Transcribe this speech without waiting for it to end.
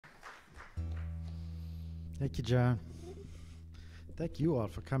Thank you, John. Thank you all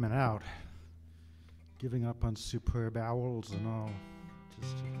for coming out, giving up on superb owls and all,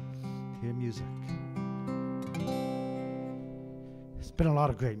 just to hear music. There's been a lot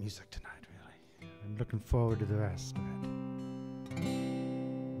of great music tonight, really. I'm looking forward to the rest of it.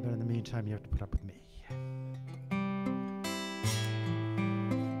 But in the meantime, you have to put up with me.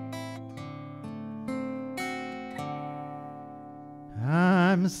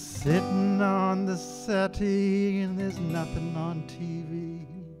 I'm sitting on the settee and there's nothing on TV.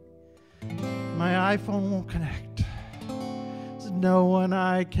 My iPhone won't connect. There's no one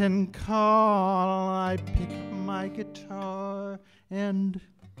I can call. I pick up my guitar and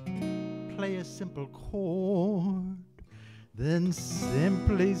play a simple chord. Then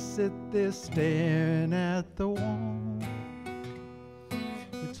simply sit there staring at the wall.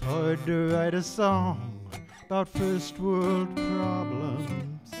 It's hard to write a song about first world problems.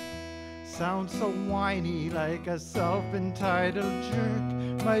 Sounds so whiny, like a self-entitled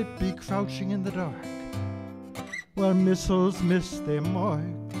jerk might be crouching in the dark while missiles miss their mark.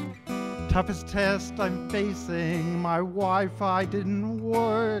 Toughest test I'm facing, my Wi-Fi didn't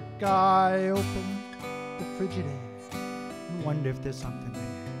work. I opened the Frigidaire and wonder if there's something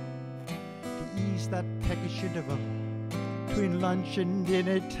there to ease that peckish interval between lunch and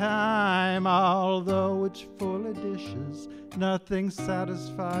dinner time. Although it's full of dishes, nothing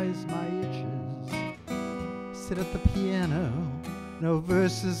satisfies my itches. Sit at the piano, no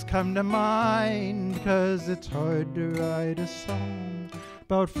verses come to mind, 'cause it's hard to write a song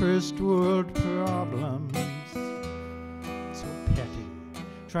about first world problems. So petty,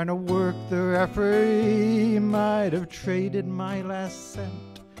 trying to work the referee. Might have traded my last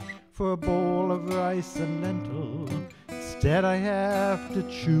cent for a bowl of rice and lentil. Instead I have to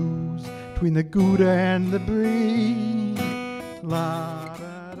choose between the Gouda and the Brie. La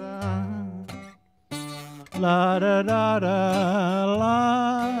da da, la da da da,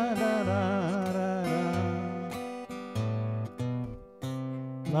 la da da da,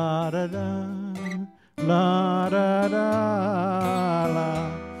 la da da, la da da, la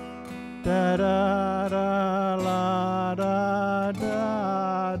da da da, la da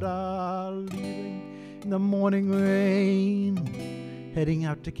da da. Leaving in the morning rain, heading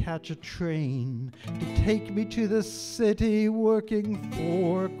out to catch a train to take me to the city, working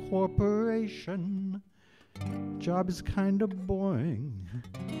for a corporation. Job is kind of boring.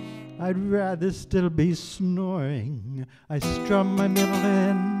 I'd rather still be snoring. I strum my middle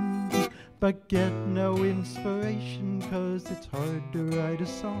end, but get no inspiration, 'cause it's hard to write a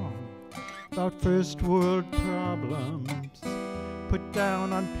song about first world problems. Put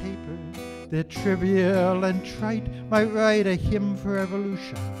down on paper, they're trivial and trite. Might write a hymn for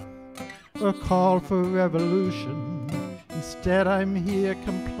evolution or a call for revolution. Instead I'm here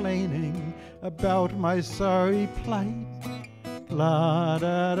complaining about my sorry plight. La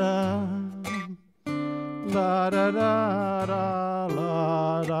da da, la da da da,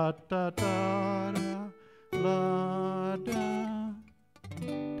 la da da da, la da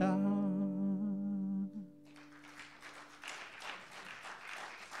da.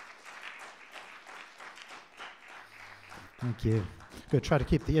 Thank you. I'm going to try to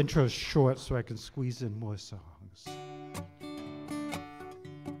keep the intros short so I can squeeze in more songs.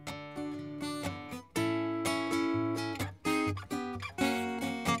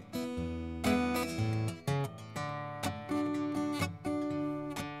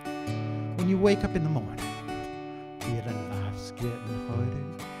 When you wake up in the morning, feeling life's getting harder,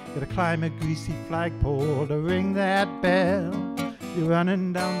 gotta climb a greasy flagpole to ring that bell. You're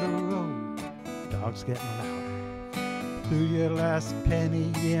running down the road, dog's getting louder. Threw your last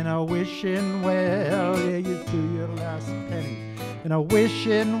penny in a wishing well. Yeah, you threw your last penny in a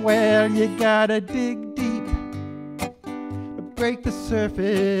wishing well. You gotta dig deep to break the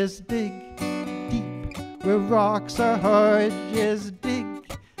surface. Dig deep where rocks are hard. Just dig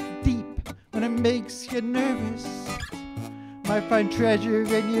deep when it makes you nervous. Might find treasure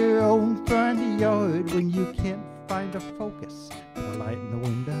in your own front yard when you can't find a focus for the light in the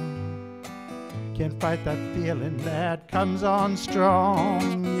window. Can't fight that feeling that comes on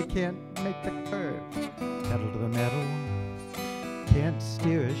strong. You can't make the curve, pedal to the metal. Can't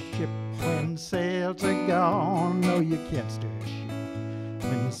steer a ship when sails are gone. No, you can't steer a ship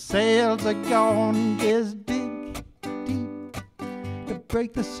when sails are gone. Just dig deep to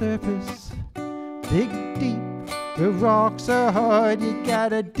break the surface. Dig deep where rocks are hard. You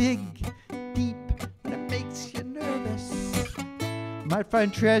gotta dig deep when it makes you nervous. Might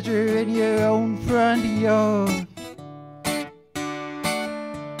find treasure in your own front yard.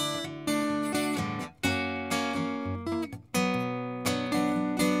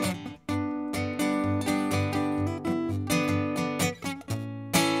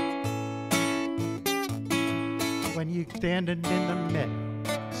 you standing in the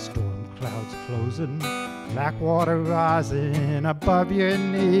meadow, storm clouds closing, black water rising above your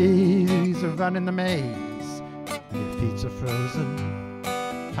knees, running the maze, your feet are frozen,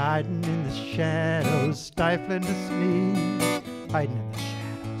 hiding in the shadows, stifling the sneeze, hiding in the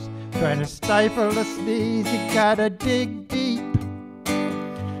shadows, trying to stifle the sneeze. You gotta dig deep,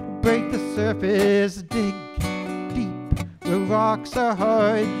 break the surface, dig deep, where rocks are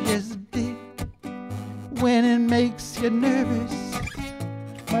hard, just dig. When it makes you nervous,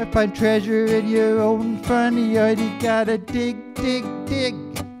 might find treasure in your own front yard. You gotta dig, dig, dig,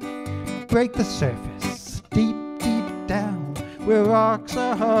 break the surface, deep, deep down, where rocks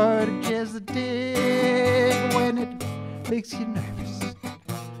are hard, just dig. When it makes you nervous,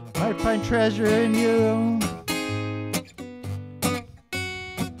 might find treasure in your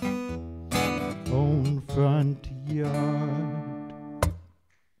own front yard.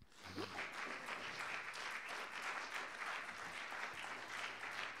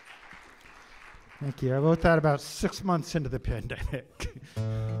 Thank you. I wrote that about 6 months into the pandemic.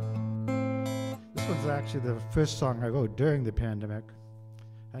 This one's actually the first song I wrote during the pandemic.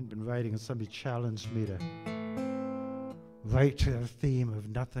 I hadn't been writing, and somebody challenged me to write to the theme of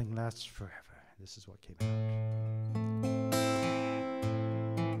nothing lasts forever. This is what came out.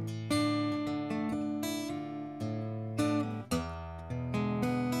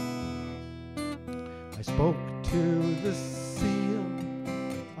 I spoke to the seal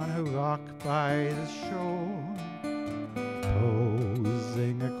on a rock by the shore,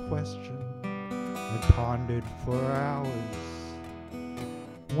 posing a question I pondered for hours.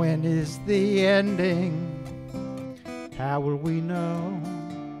 When is the ending? How will we know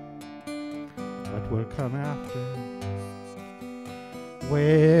what will come after?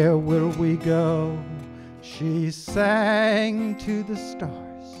 Where will we go? She sang to the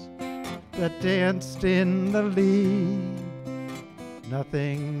stars that danced in the lead.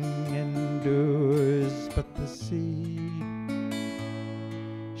 Nothing endures but the sea.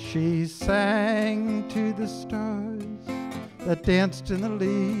 She sang to the stars that danced in the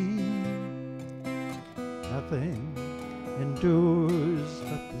lead. Nothing endures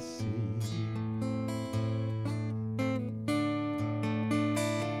but the sea.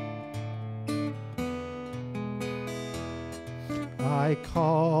 I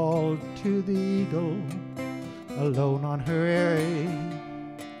called to the eagle alone on her eyrie,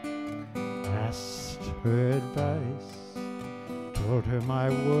 asked her advice, told her my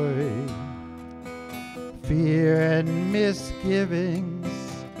worry, fear and misgivings,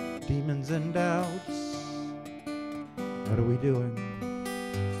 demons and doubts. What are we doing?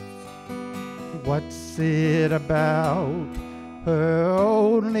 What's it about? Her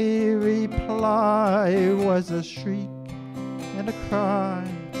only reply was a shriek and a cry.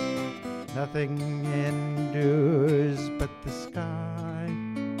 Nothing endures but the sky.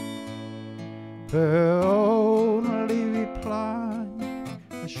 Her only reply,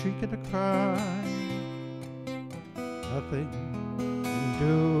 a shriek and a cry. Nothing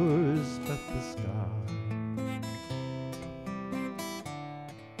endures but the sky.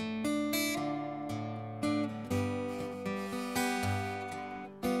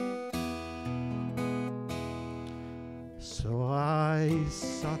 So I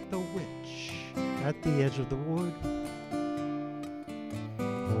sought the witch at the edge of the wood,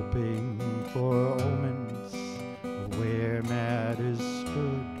 hoping for omens of where matters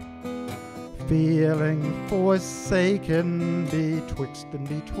stood, feeling forsaken betwixt and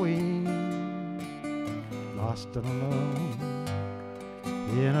between, lost and alone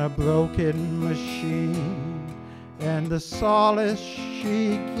in a broken machine, and the solace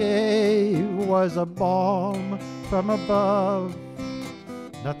she gave was a balm from above.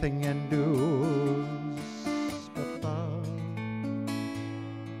 Nothing endures but love.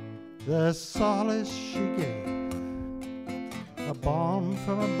 The solace she gave, a balm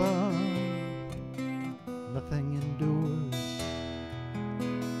from above. Nothing endures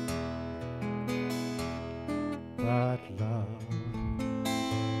but love.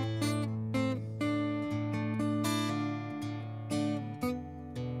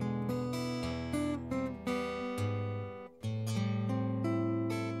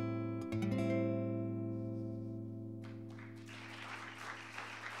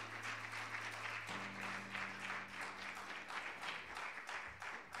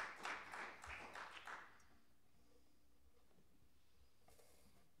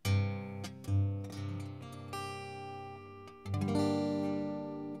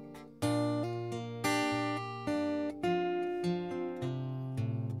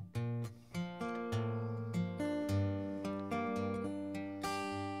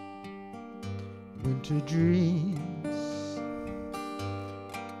 Winter dreams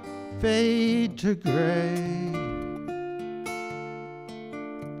fade to gray.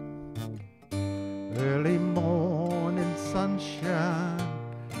 Early morning sunshine,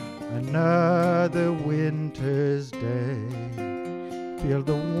 another winter's day. Feel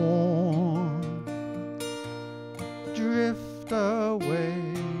the warmth drift away.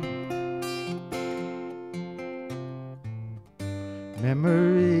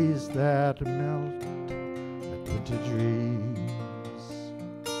 Memories that melt like winter dreams.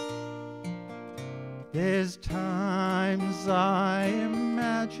 There's times I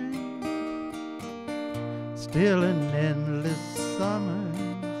imagine still an endless summer,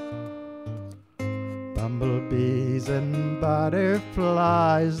 bumblebees and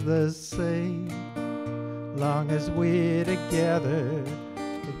butterflies the same. Long as we're together,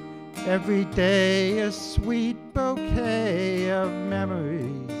 every day a sweet bouquet of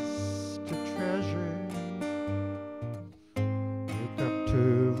memories to treasure. Wake up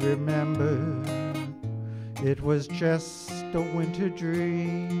to remember it was just a winter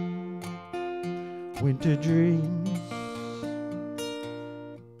dream. Winter dreams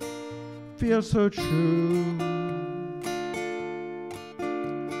feel so true.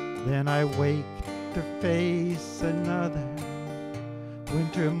 Then I wake to face another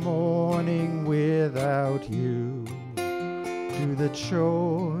winter morning without you. Do the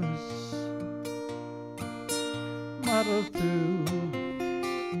chores, muddle through,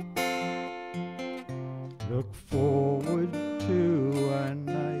 look forward to a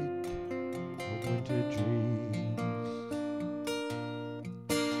night of winter dreams.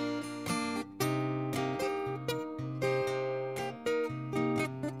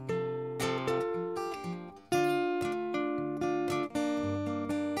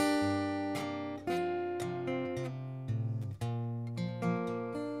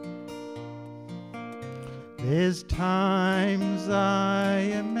 There's times I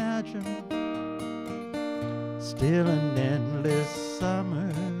imagine still an endless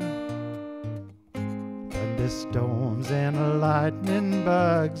summer, thunderstorms and lightning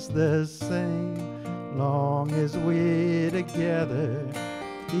bugs the same. Long as we're together,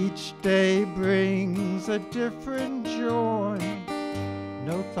 each day brings a different joy.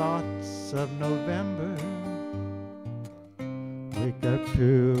 No thoughts of November. Wake up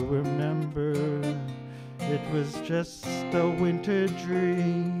to remember it was just a winter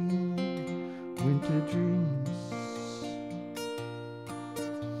dream. Winter dreams.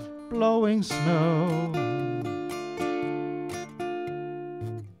 Blowing snow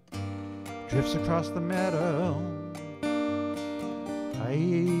drifts across the meadow,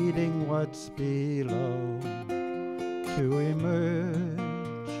 hiding what's below, to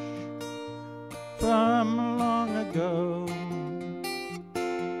emerge from long ago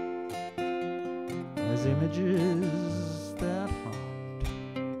as images that haunt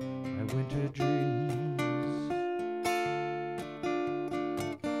my winter dreams.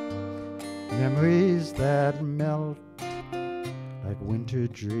 Memories that melt like winter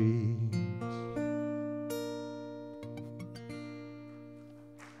dreams.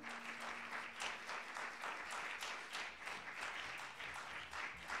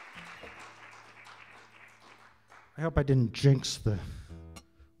 I hope I didn't jinx the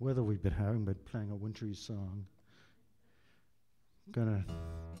weather we've been having by playing a wintry song. I'm gonna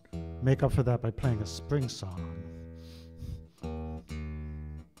make up for that by playing a spring song.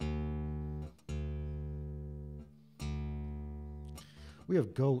 We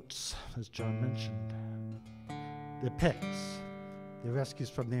have goats, as John mentioned. They're pets. They're rescues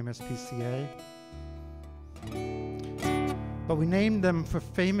from the MSPCA. But we named them for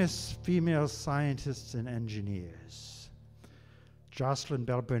famous female scientists and engineers. Jocelyn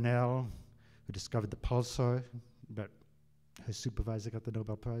Bell Burnell, who discovered the pulsar, but her supervisor got the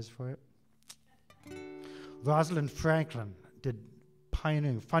Nobel Prize for it. Rosalind Franklin did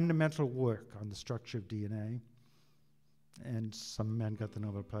pioneering fundamental work on the structure of DNA, and some men got the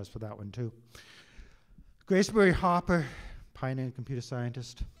Nobel Prize for that one too. Grace Murray Hopper, pioneering computer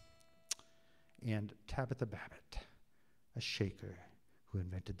scientist, and Tabitha Babbitt, a shaker who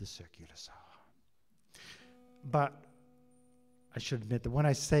invented the circular saw. But I should admit that when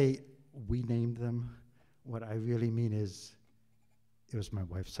I say we named them, what I really mean is it was my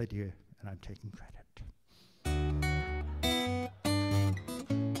wife's idea, and I'm taking credit.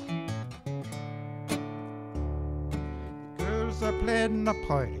 Girls are playing a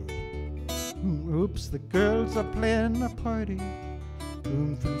party. Oops, the girls are playing a party.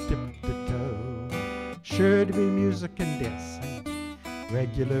 Boom from tip to toe. Sure to be music and dancing.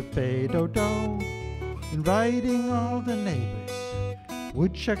 Regular fade-o-do. Inviting all the neighbors.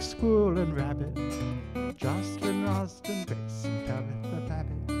 Woodchuck, squirrel, and rabbit. Jocelyn, Rosalind, Grace, and Tabitha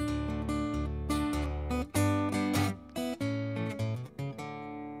Babbitt.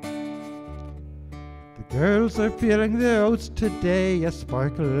 Girls are feeling their oats today, a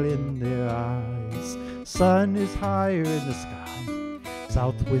sparkle in their eyes. Sun is higher in the sky,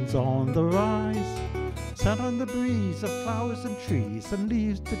 south wind's on the rise. Scent on the breeze of flowers and trees, and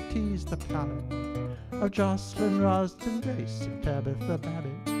leaves to tease the palate of Jocelyn, Rosalind, Grace, and Tabitha,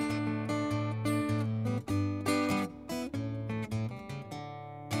 Babbitt.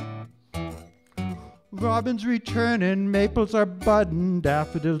 Robins returning, maples are budding,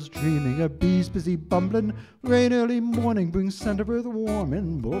 daffodils dreaming, of bees busy bumbling. Rain early morning brings scent of earth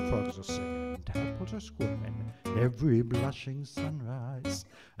warming, bullfrogs are singing, tadpoles are squirming. Every blushing sunrise,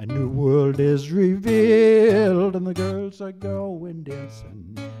 a new world is revealed, and the girls are going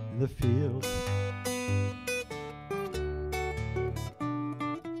dancing in the fields.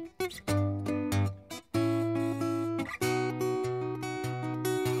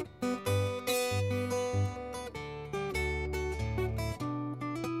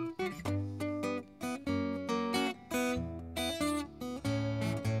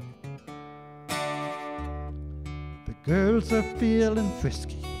 Girls are feeling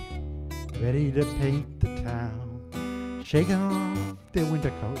frisky, ready to paint the town, shaking off their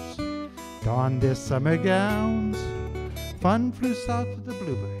winter coats, don their summer gowns. Fun flew south with the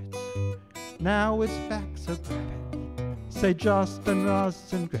bluebirds, now it's back, so grab it. Say Jocelyn,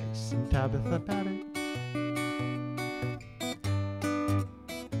 Ross, and Grace, and Tabitha, Babbitt.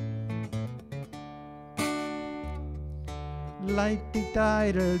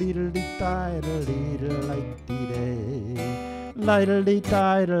 Light-dee-diddle-diddle-dee-diddle-light-dee-day,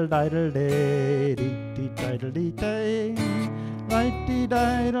 light-dee-diddle-diddle-dee-dee-diddle-dee-day,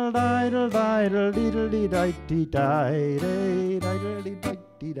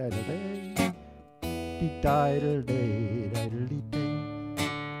 light-dee-diddle-diddle-diddle-dee-dee-diddle-dee-day, dee-diddle-day-diddle-dee-day.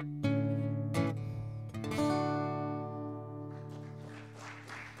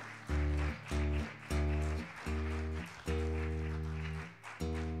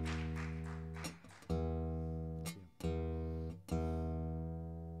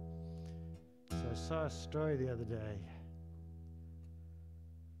 I saw a story the other day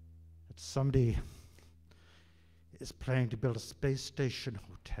that somebody is planning to build a space station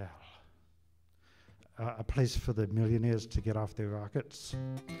hotel, a place for the millionaires to get off their rockets.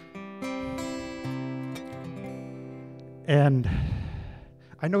 And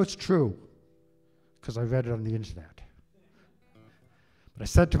I know it's true because I read it on the internet. But I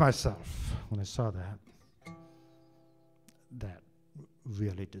said to myself when I saw that, that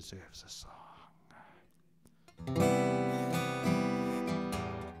really deserves a song.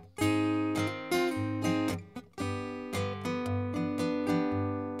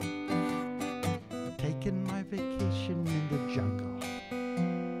 Taking my vacation in the jungle,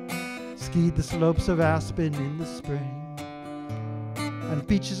 skied the slopes of Aspen in the spring, and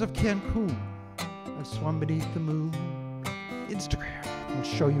beaches of Cancun. I swam beneath the moon. Instagram will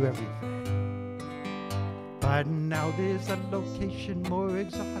show you everything. But now there's a location more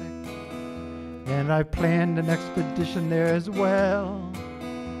exotic, and I planned an expedition there as well.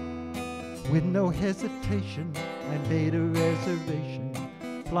 With no hesitation, I made a reservation,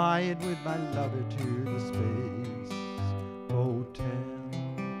 flying with my lover to the space hotel.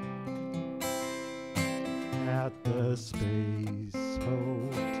 At the space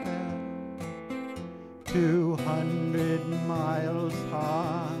hotel, 200 miles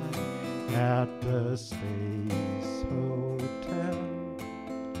high. At the space hotel,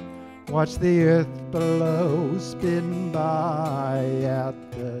 watch the earth below spin by.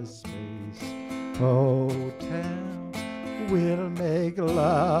 At the space hotel, we'll make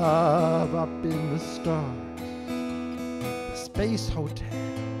love up in the stars. The space hotel,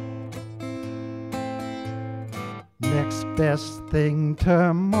 next best thing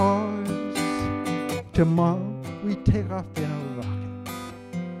to Mars. Tomorrow we take off in a rocket,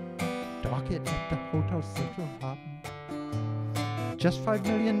 dock it at the Hotel Central hub. Just $5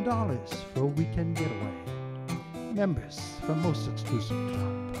 million for a weekend getaway. Members for most exclusive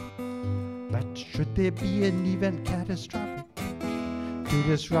club. But should there be an event catastrophic to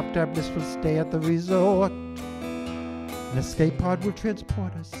disrupt our blissful stay at the resort, an escape pod will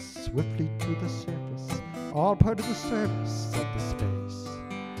transport us swiftly to the surface, all part of the service of the space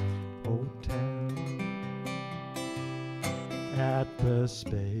hotel. At the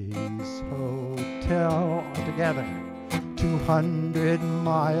space hotel, all together, 200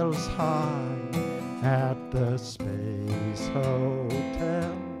 miles high. At the space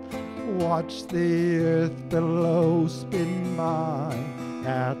hotel, watch the earth below spin by.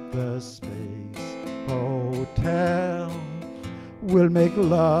 At the space hotel, we'll make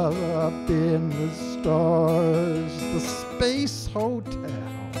love up in the stars. The space hotel,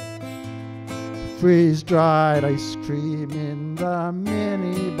 freeze-dried ice cream in the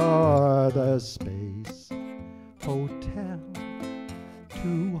minibar, the Space Hotel,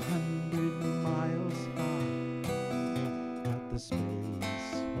 200 miles high. At the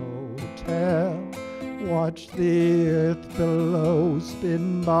Space Hotel, watch the earth below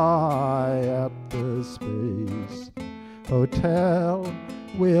spin by. At the Space Hotel,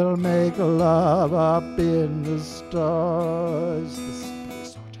 we'll make love up in the stars. The Space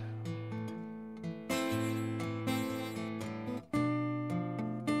Hotel.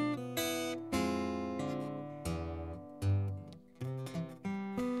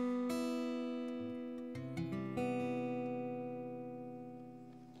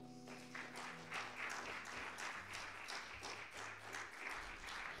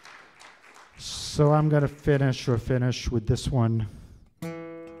 So I'm going to finish with this one.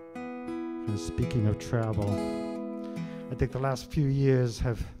 And speaking of travel, I think the last few years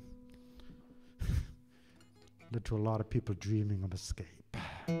have led to a lot of people dreaming of escape.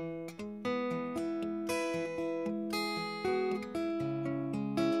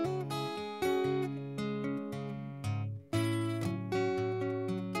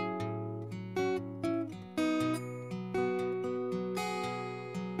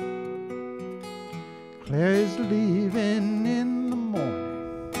 Claire's leaving in the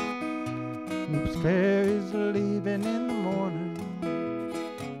morning. Oops, Claire's leaving in the morning.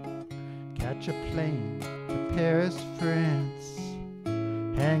 Catch a plane to Paris, France.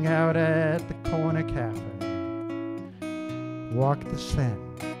 Hang out at the corner cafe. Walk the Seine,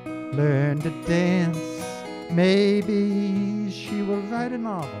 learn to dance. Maybe she will write a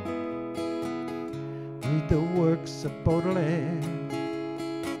novel. Read the works of Baudelaire.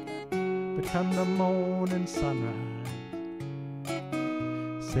 Become the morning sunrise.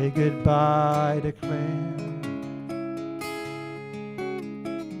 Say goodbye to Claire.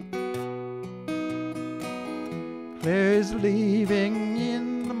 Claire's leaving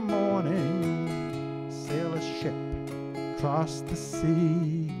in the morning. Sail a ship across the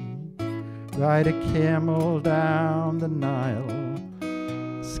sea. Ride a camel down the Nile.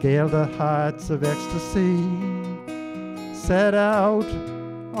 Scale the heights of ecstasy. Set out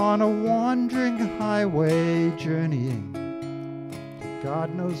on a wandering highway, journeying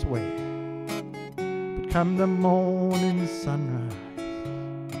God knows where. But come the morning sunrise,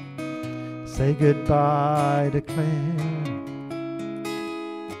 say goodbye to Claire.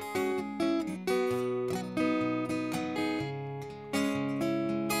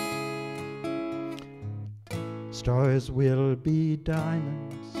 Stars will be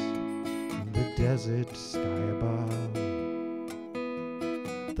diamonds in the desert sky above.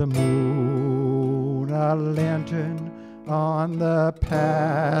 The moon a lantern on the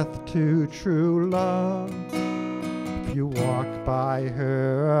path to true love. If you walk by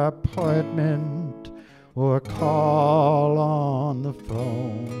her apartment or call on the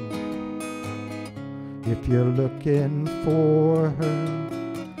phone, if you're looking for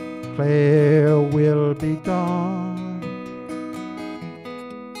her, Claire will be gone.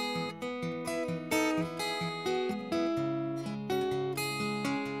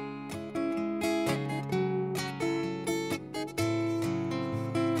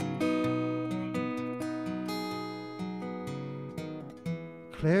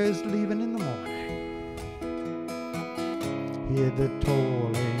 Claire's leaving in the morning. Hear the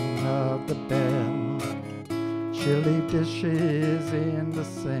tolling of the bell. She'll leave dishes in the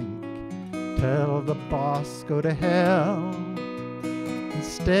sink. Tell the boss go to hell.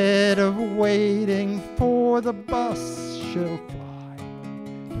 Instead of waiting for the bus, she'll fly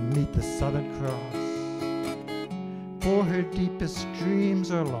to meet the Southern Cross. For her deepest dreams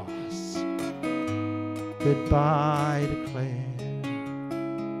are lost. Goodbye to Claire.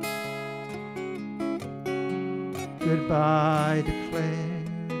 Goodbye to Claire.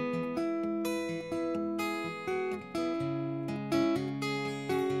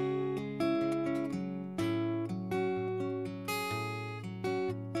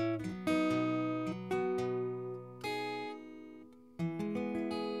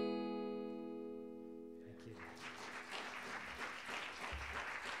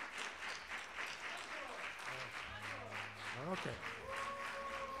 Okay.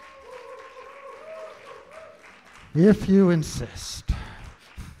 If you insist.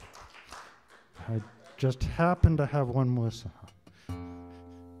 I just happen to have one more song.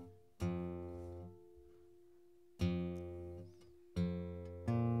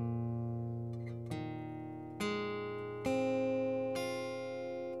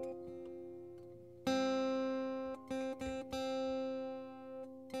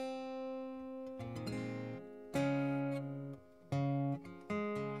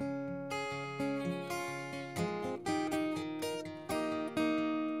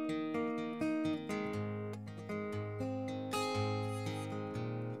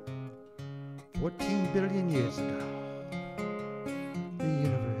 14 billion years ago, the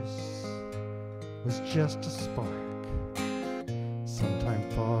universe was just a spark. Sometime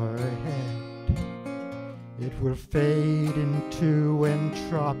far ahead, it will fade into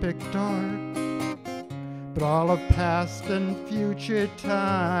entropic dark. But all of past and future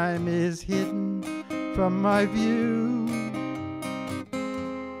time is hidden from my view.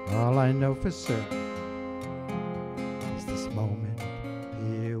 All I know for certain is this moment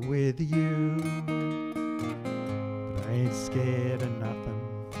here with you. But I ain't scared of nothing.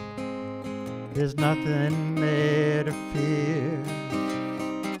 There's nothing there to fear.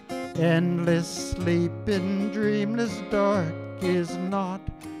 Endless sleep in dreamless dark is not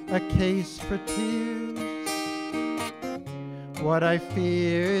a case for tears. What I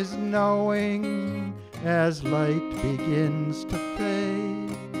fear is knowing as light begins to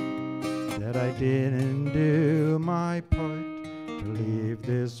fade that I didn't do my part to leave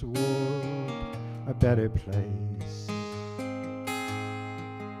this world a better place.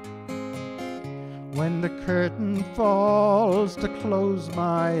 When the curtain falls to close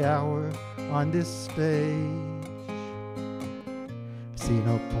my hour on this stage, I see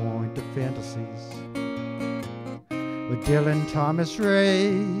no point of fantasies with Dylan Thomas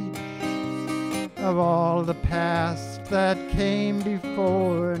rage of all the past that came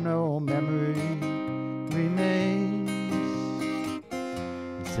before. No memory remains.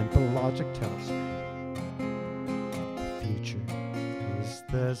 And simple logic tells me the future is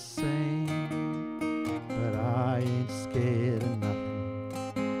the same, but I ain't scared of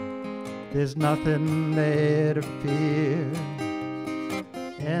nothing. There's nothing there to fear.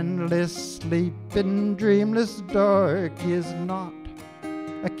 Endless sleep in dreamless dark is not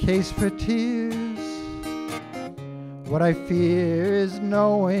a case for tears. What I fear is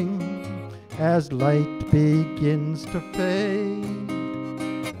knowing as light begins to fade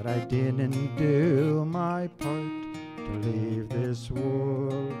that I didn't do my part to leave this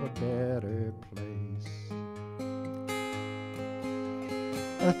world a better place.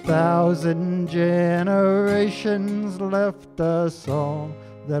 1,000 generations left us all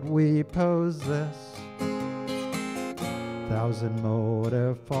that we possess. 1,000 more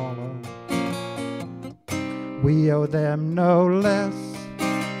to follow. We owe them no less.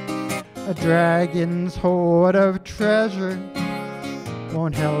 A dragon's hoard of treasure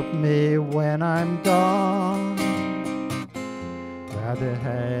won't help me when I'm gone. Rather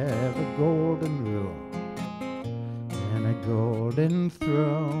have a golden rule and a golden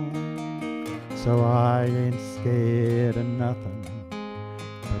throne. So I ain't scared of nothing.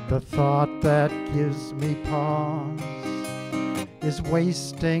 But the thought that gives me pause is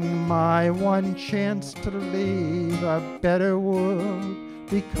wasting my one chance to leave a better world,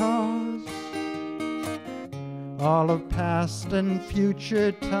 because all of past and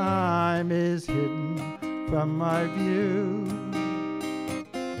future time is hidden from my view.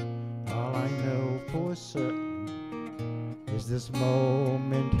 All I know for certain is this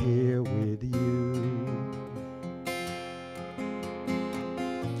moment here with you.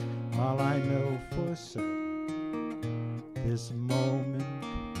 All I know for certain, this moment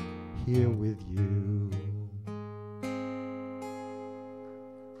here with you.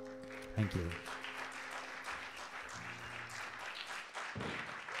 Thank you.